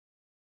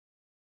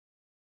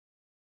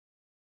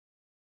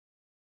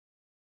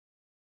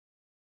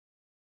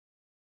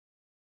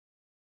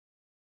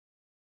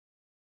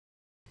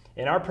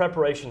In our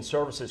preparation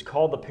services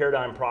called the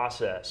Paradigm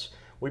Process,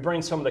 we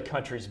bring some of the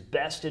country's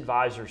best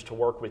advisors to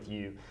work with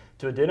you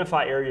to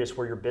identify areas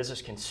where your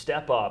business can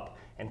step up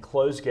and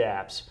close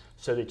gaps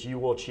so that you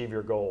will achieve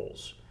your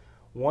goals.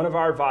 One of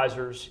our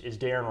advisors is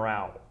Darin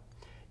Rowell.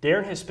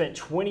 Darin has spent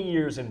 20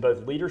 years in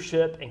both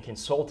leadership and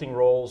consulting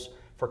roles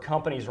for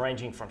companies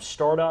ranging from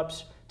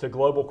startups to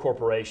global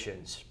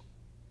corporations.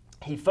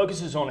 He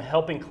focuses on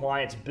helping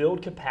clients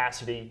build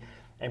capacity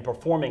and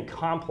perform in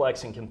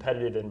complex and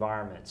competitive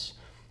environments.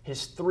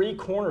 His three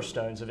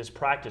cornerstones of his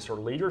practice are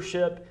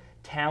leadership,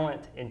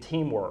 talent, and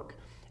teamwork,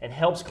 and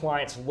helps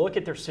clients look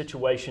at their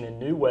situation in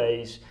new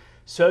ways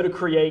so to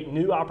create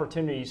new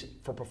opportunities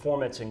for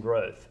performance and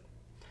growth.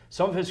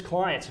 Some of his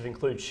clients have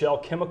included Shell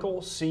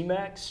Chemical,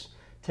 Cemex,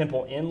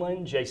 Temple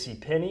Inland,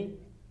 JCPenney,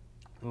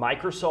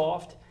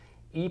 Microsoft,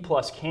 E+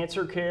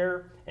 Cancer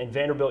Care, and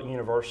Vanderbilt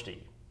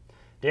University.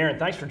 Darin,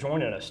 thanks for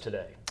joining us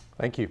today.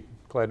 Thank you.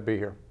 Glad to be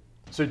here.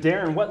 So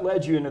Darin, what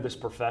led you into this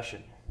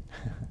profession?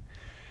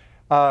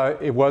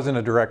 It wasn't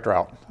a direct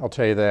route, I'll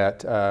tell you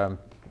that.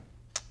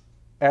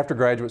 After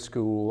graduate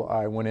school,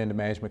 I went into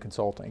management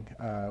consulting,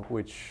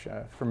 which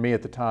for me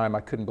at the time, I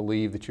couldn't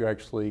believe that you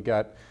actually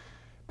got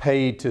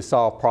paid to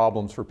solve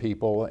problems for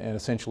people and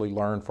essentially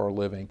learn for a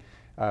living.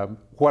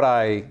 What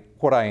I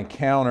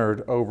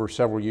encountered over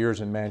several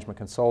years in management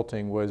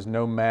consulting was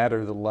no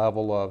matter the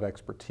level of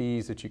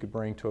expertise that you could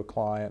bring to a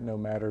client, no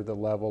matter the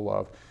level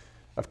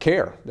of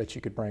care that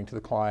you could bring to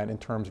the client in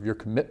terms of your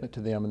commitment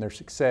to them and their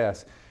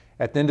success,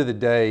 at the end of the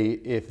day,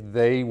 if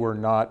they were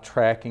not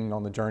tracking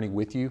on the journey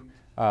with you,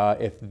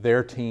 if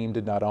their team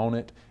did not own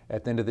it,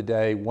 at the end of the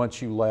day,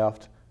 once you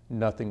left,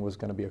 nothing was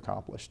going to be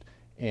accomplished.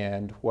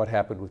 And what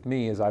happened with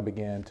me is I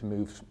began to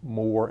move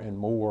more and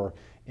more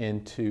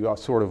into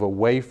sort of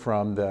away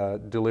from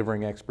the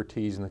delivering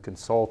expertise and the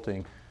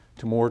consulting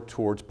to more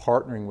towards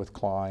partnering with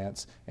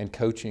clients and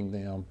coaching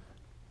them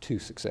to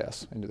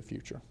success into the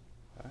future.